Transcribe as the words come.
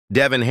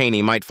Devin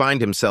Haney might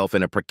find himself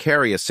in a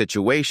precarious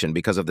situation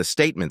because of the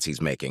statements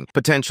he's making,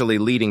 potentially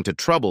leading to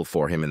trouble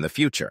for him in the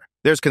future.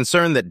 There's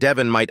concern that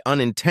Devin might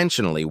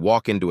unintentionally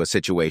walk into a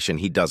situation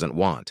he doesn't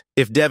want.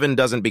 If Devin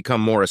doesn't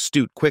become more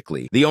astute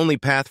quickly, the only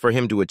path for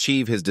him to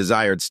achieve his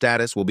desired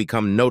status will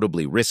become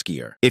notably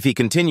riskier. If he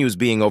continues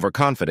being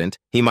overconfident,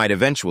 he might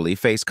eventually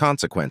face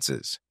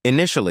consequences.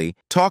 Initially,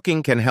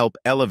 talking can help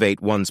elevate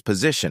one's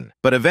position,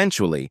 but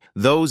eventually,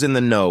 those in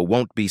the know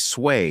won't be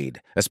swayed,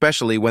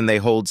 especially when they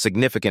hold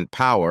significant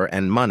power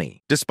and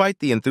money. Despite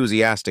the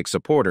enthusiastic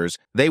supporters,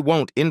 they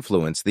won't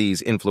influence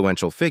these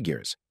influential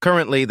figures.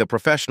 Currently, the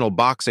professional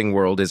boxing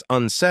world is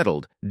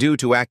unsettled due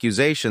to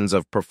accusations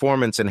of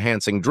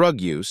performance-enhancing drug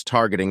use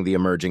targeting the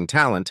emerging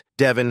talent,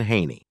 Devin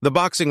Haney. The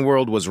boxing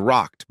world was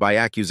rocked by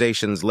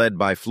accusations led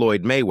by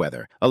Floyd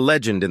Mayweather, a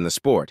legend in the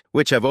sport,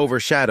 which have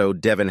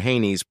overshadowed Devin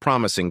Haney's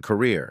promising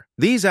career.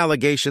 These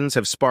allegations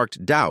have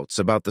sparked doubts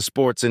about the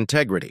sport's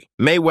integrity.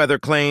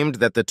 Mayweather claimed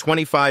that the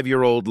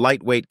 25-year-old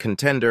lightweight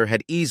contender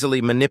had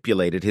easily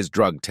manipulated his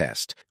drug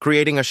test,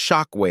 creating a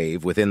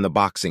shockwave within the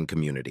boxing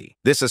community.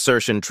 This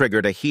assertion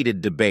triggered a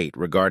heated debate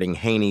regarding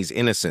Haney's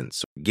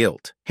innocence or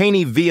guilt.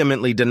 Haney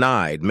vehemently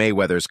denied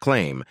Mayweather's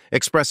claim,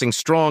 expressing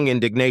strong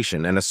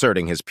indignation and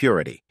asserting his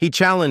purity. He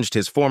challenged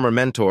his former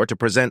mentor to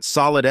present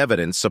solid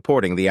evidence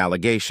supporting the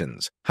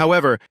allegations.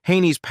 However,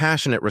 Haney's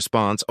passionate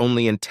response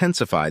only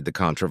intensified the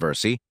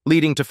controversy,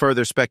 leading to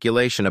further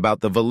speculation about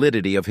the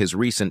validity of his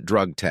recent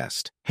drug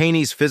test.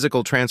 Haney's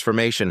physical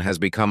transformation has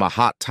become a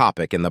hot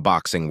topic in the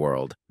boxing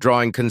world,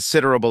 drawing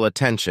considerable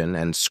attention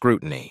and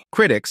scrutiny.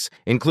 Critics,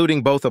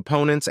 including both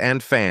opponents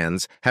and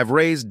fans, have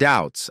raised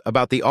doubts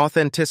about the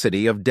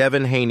authenticity of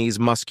Devin Haney's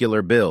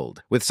muscular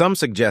build, with some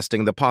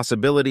suggesting the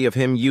possibility of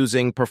him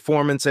using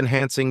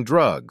performance-enhancing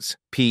drugs,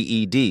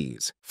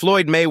 PEDs.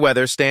 Floyd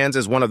Mayweather stands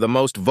as one of the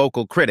most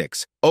vocal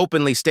critics,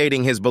 openly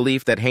stating his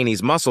belief that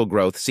Haney's muscle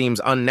growth seems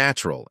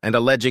unnatural and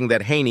alleging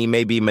that Haney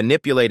may be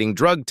manipulating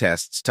drug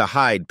tests to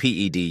hide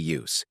PED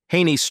use.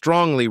 Haney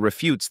strongly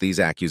refutes these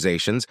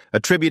accusations,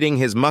 attributing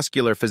his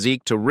muscular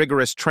physique to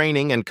rigorous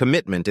training and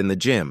commitment in the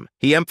gym.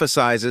 He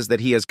emphasizes that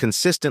he has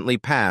consistently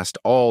passed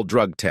all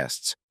drug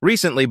tests.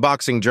 Recently,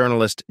 boxing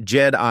journalist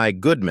Jed I.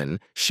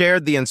 Goodman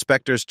shared the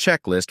inspector's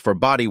checklist for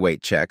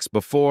bodyweight checks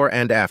before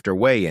and after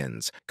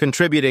weigh-ins,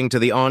 contributing to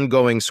the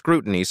ongoing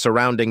scrutiny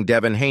surrounding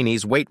Devin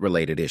Haney's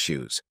weight-related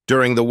issues.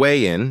 During the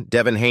weigh-in,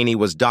 Devin Haney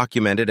was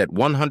documented at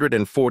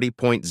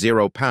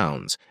 140.0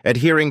 pounds,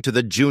 adhering to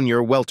the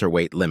junior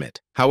welterweight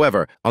limit.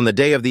 However, on the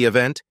day of the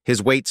event,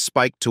 his weight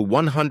spiked to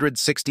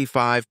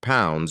 165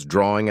 pounds,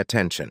 drawing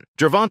attention.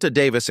 Gervonta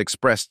Davis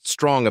expressed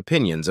strong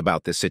opinions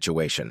about this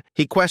situation.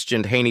 He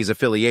questioned Haney's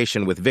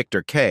affiliation with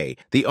Victor K.,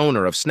 the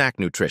owner of Snack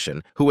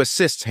Nutrition, who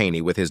assists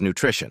Haney with his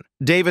nutrition.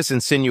 Davis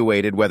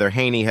insinuated whether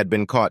Haney had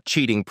been caught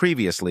cheating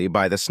previously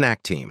by the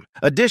snack team.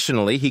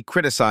 Additionally, he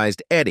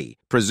criticized Eddie,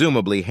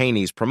 presumably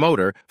Haney's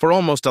promoter, for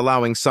almost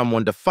allowing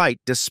someone to fight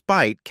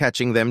despite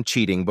catching them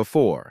cheating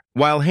before.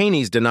 While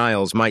Haney's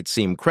denials might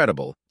seem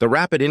credible, the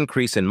rapid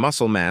increase in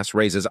muscle mass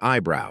raises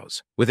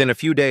eyebrows. Within a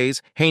few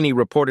days, Haney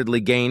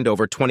reportedly gained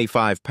over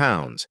 25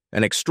 pounds,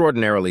 an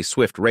extraordinarily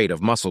swift rate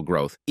of muscle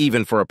growth,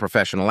 even for a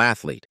professional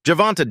athlete.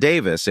 Gervonta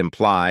Davis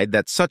implied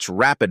that such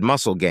rapid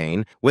muscle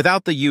gain,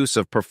 without the use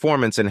of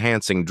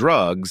performance-enhancing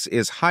drugs,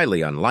 is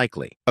highly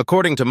unlikely.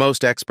 According to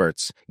most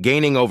experts,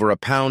 gaining over a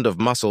pound of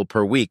muscle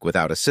per week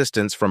without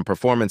assistance from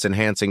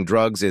performance-enhancing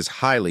drugs is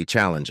highly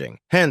challenging.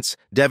 Hence,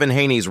 Devin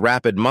Haney's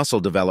rapid muscle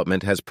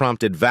development has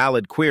prompted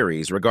valid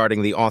queries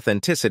regarding the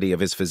authenticity of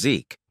his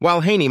physique.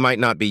 While Haney might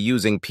not be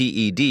using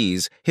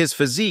PEDs, his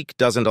physique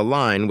doesn't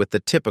align with the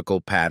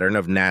typical pattern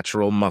of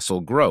natural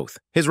muscle growth.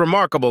 His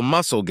remarkable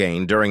muscle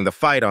gain during the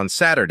fight on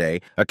Saturday,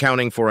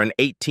 accounting for an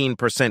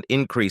 18%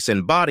 increase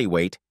in body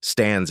weight,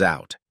 stands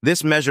out.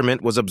 This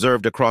measurement was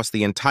observed across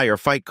the entire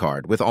fight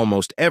card, with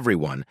almost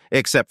everyone,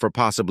 except for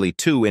possibly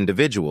 2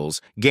 individuals,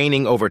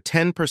 gaining over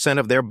 10%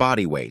 of their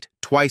body weight,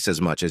 twice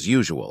as much as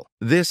usual.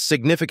 This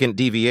significant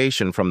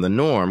deviation from the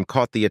norm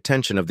caught the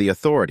attention of the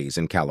authorities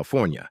in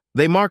California.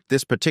 They marked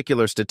this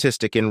particular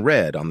statistic in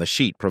red on the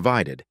sheet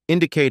provided,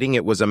 indicating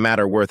it was a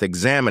matter worth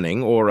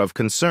examining or of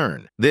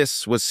concern.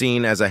 This was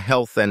seen as a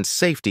health and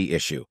safety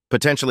issue,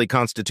 potentially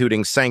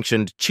constituting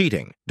sanctioned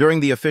cheating. During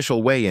the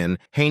official weigh-in,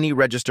 Haney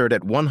registered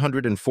at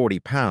 140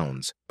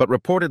 pounds, but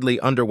reportedly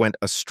underwent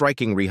a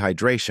striking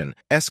rehydration,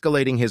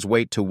 escalating his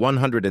weight to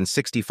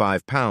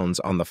 165 pounds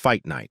on the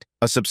fight night,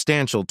 a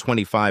substantial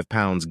 25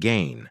 pounds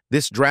gain.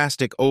 This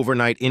drastic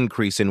overnight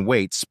increase in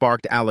weight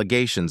sparked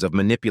allegations of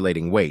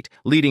manipulating weight,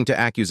 leading to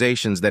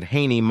accusations that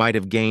Haney might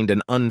have gained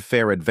an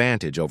unfair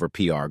advantage over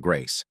PR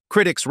Grace.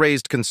 Critics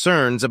raised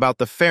concerns about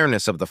the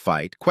fairness of the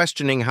fight,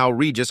 questioning how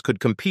Regis could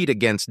compete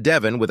against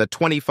Devin with a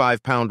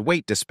 25-pound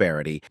weight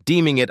disparity,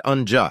 deeming it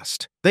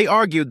unjust. They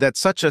argued that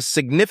such a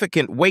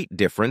significant weight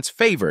difference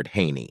favored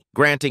Haney,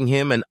 granting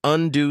him an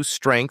undue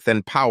strength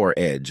and power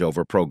edge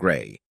over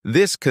Prograis.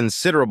 This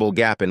considerable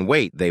gap in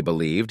weight, they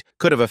believed,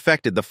 could have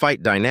affected the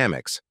fight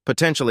dynamics,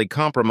 potentially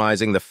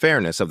compromising the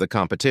fairness of the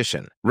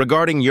competition.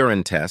 Regarding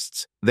urine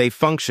tests, they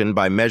function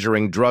by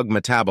measuring drug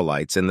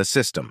metabolites in the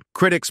system.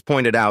 Critics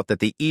pointed out that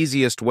the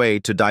easiest way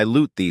to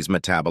dilute these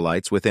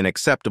metabolites within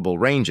acceptable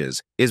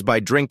ranges is by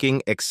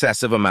drinking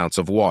excessive amounts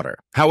of water.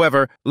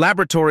 However,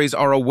 laboratories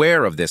are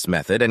aware of this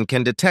method and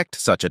can detect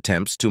such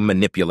attempts to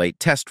manipulate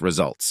test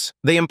results.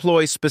 They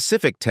employ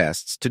specific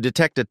tests to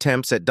detect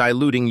attempts at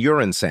diluting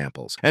urine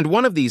samples, and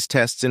one of these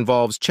tests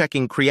involves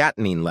checking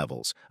creatinine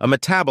levels, a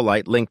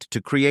metabolite linked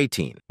to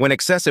creatine. When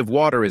excessive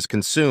water is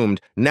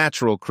consumed,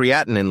 natural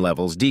creatinine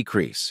levels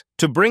decrease.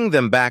 To bring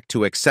them back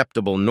to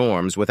acceptable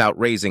norms without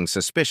raising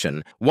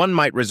suspicion, one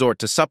might resort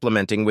to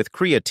supplementing with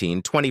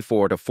creatine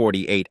 24 to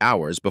 48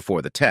 hours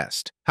before the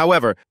test.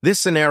 However, this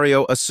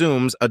scenario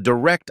assumes a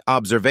direct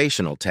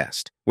observational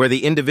test, where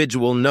the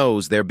individual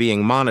knows they're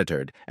being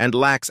monitored and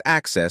lacks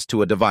access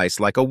to a device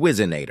like a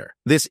Whizzinator.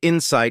 This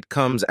insight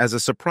comes as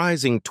a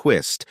surprising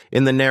twist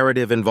in the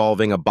narrative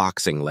involving a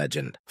boxing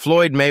legend.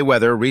 Floyd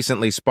Mayweather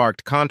recently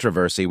sparked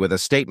controversy with a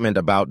statement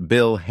about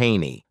Bill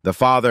Haney, the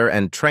father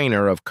and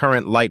trainer of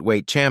current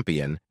lightweight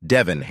champion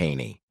Devin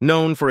Haney.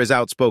 Known for his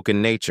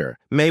outspoken nature,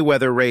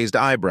 Mayweather raised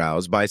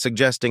eyebrows by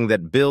suggesting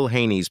that Bill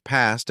Haney's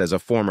past as a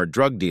former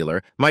drug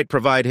dealer might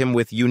provide him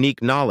with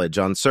unique knowledge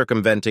on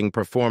circumventing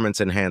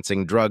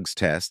performance-enhancing drugs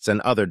tests and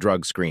other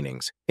drug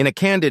screenings. In a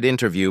candid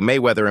interview,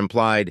 Mayweather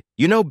implied,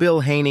 "You know Bill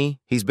Haney?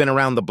 He's been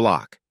around the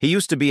block. He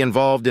used to be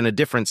involved in a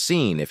different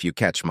scene, if you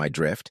catch my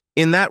drift.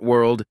 In that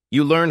world,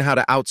 you learn how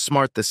to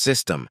outsmart the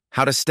system,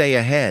 how to stay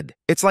ahead.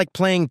 It's like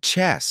playing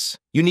chess.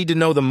 You need to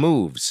know the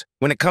moves.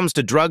 When it comes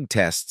to drug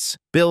tests,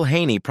 Bill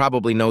Haney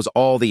probably knows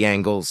all the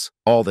angles,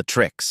 all the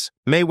tricks."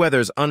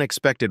 Mayweather's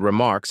unexpected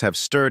remarks have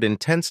stirred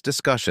intense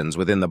discussions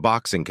within the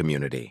boxing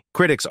community.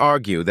 Critics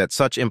argue that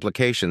such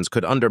implications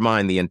could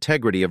undermine the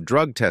integrity of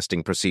drug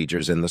testing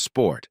procedures in the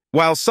sport.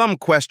 While some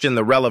question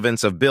the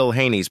relevance of Bill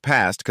Haney's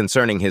past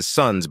concerning his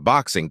son's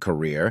boxing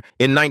career,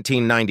 in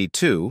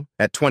 1992,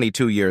 at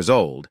 22 years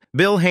old,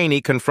 Bill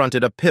Haney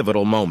confronted a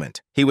pivotal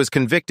moment. He was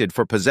convicted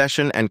for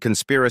possession and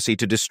conspiracy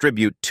to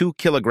distribute 2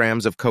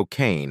 kilograms of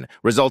cocaine,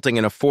 resulting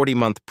in a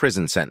 40-month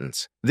prison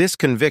sentence. This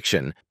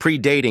conviction,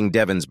 predating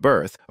Devin's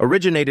birth,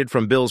 originated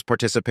from Bill's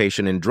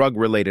participation in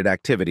drug-related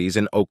activities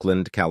in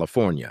Oakland,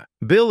 California.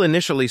 Bill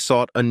initially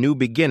sought a new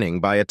beginning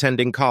by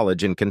attending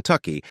college in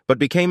Kentucky, but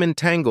became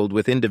entangled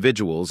with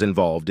individuals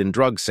involved in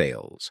drug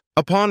sales.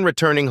 Upon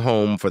returning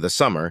home for the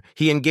summer,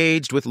 he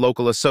engaged with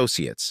local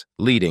associates,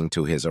 leading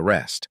to his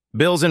arrest.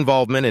 Bill's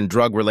involvement in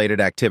drug-related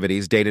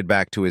activities dated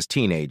back to his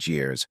teenage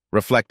years,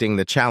 reflecting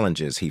the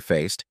challenges he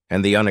faced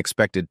and the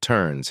unexpected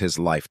turns his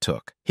life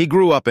took. He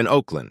grew up in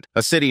Oakland,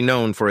 a city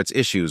known for its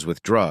issues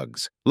with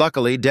drugs.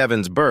 Luckily,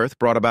 Devin's birth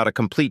brought about a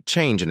complete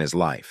change in his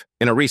life.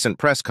 In a recent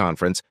press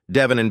conference,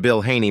 Devin and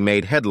Bill Haney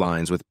made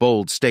headlines with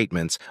bold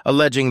statements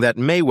alleging that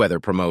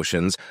Mayweather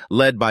Promotions,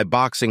 led by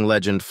boxing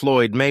legend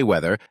Floyd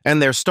Mayweather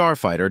and their star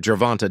fighter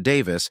Gervonta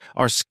Davis,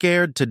 are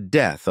scared to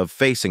death of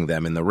facing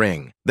them in the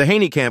ring. The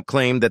Haney camp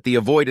claimed that the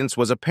avoidance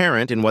was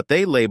apparent in what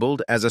they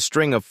labeled as a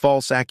string of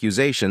false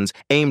accusations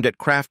aimed at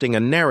crafting a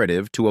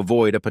narrative to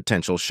avoid a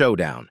potential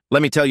showdown.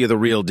 "Let me tell you the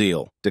real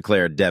deal,"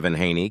 declared Devin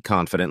Haney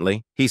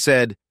confidently. He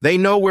said, "They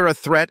know we're a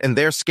threat and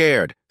they're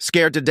scared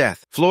to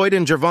death. Floyd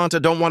and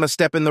Gervonta don't want to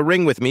step in the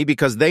ring with me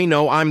because they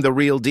know I'm the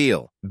real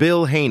deal."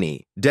 Bill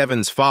Haney,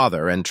 Devin's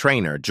father and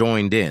trainer,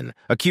 joined in,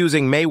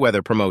 accusing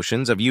Mayweather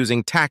Promotions of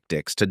using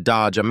tactics to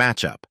dodge a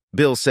matchup.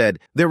 Bill said,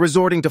 "They're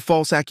resorting to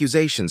false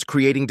accusations,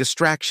 creating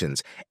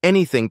distractions,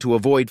 anything to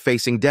avoid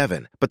facing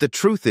Devin. But the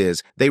truth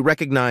is, they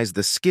recognize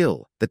the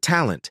skill, the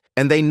talent,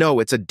 and they know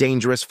it's a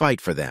dangerous fight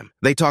for them.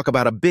 They talk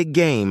about a big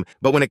game,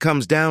 but when it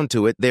comes down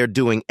to it, they're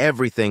doing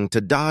everything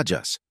to dodge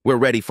us. We're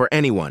ready for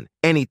anyone,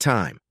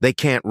 anytime. They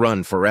can't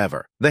run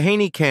forever." The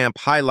Haney camp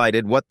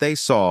highlighted what they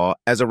saw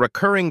as a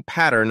recurring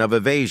pattern of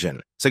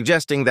evasion,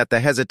 suggesting that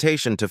the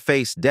hesitation to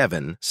face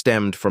Devin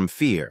stemmed from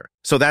fear.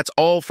 So that's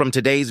all from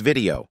today's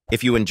video.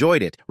 If you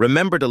enjoyed it,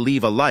 remember to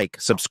leave a like,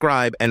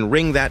 subscribe, and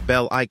ring that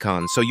bell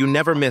icon so you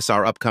never miss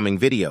our upcoming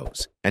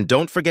videos. And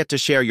don't forget to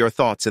share your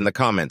thoughts in the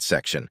comments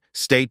section.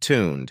 Stay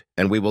tuned,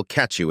 and we will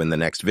catch you in the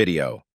next video.